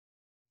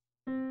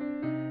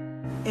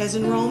As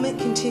enrollment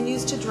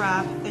continues to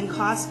drop and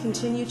costs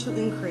continue to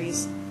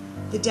increase,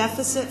 the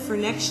deficit for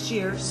next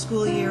year,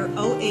 school year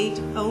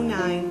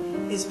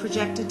 08-09, is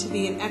projected to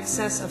be in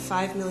excess of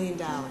 $5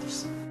 million.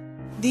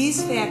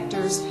 These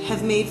factors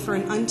have made for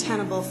an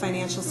untenable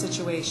financial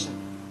situation.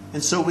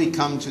 And so we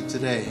come to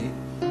today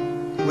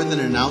with an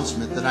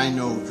announcement that I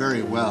know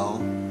very well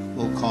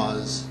will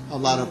cause a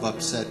lot of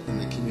upset in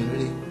the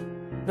community.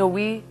 No,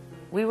 we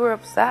were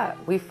upset.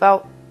 We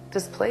felt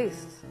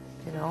displaced.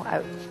 You know,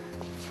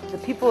 the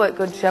people at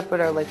Good Shepherd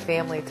are like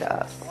family to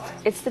us.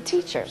 It's the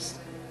teachers.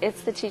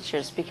 It's the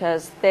teachers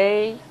because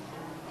they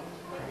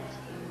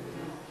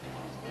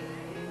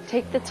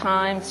take the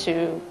time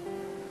to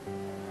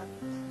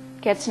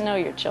get to know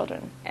your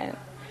children and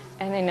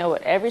they know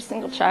what every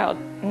single child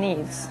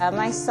needs.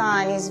 My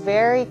son is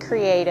very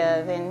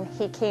creative, and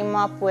he came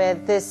up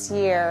with this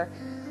year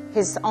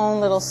his own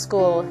little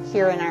school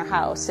here in our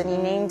house, and he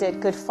named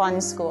it Good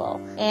Fun School.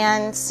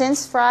 And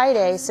since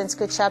Friday, since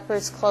Good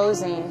Shepherd's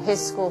closing,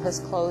 his school has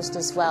closed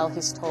as well,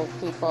 he's told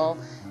people.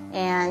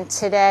 And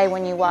today,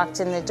 when you walked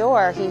in the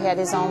door, he had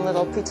his own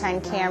little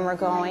pretend camera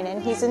going,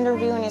 and he's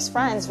interviewing his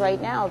friends right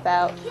now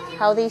about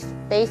how they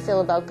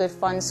feel about Good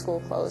Fun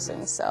School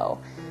closing. So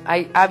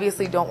I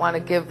obviously don't want to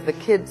give the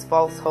kids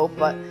false hope,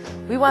 but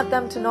we want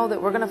them to know that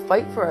we're going to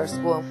fight for our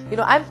school. You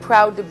know, I'm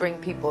proud to bring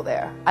people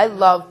there. I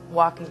love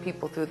walking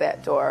people through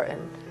that door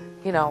and,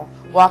 you know,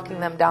 walking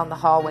them down the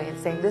hallway and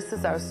saying, this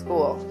is our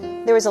school.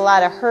 There was a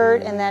lot of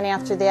hurt, and then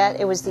after that,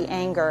 it was the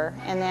anger,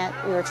 and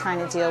that we were trying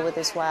to deal with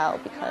as well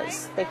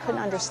because they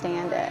couldn't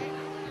understand it.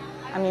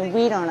 I mean,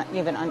 we don't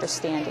even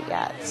understand it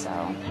yet, so.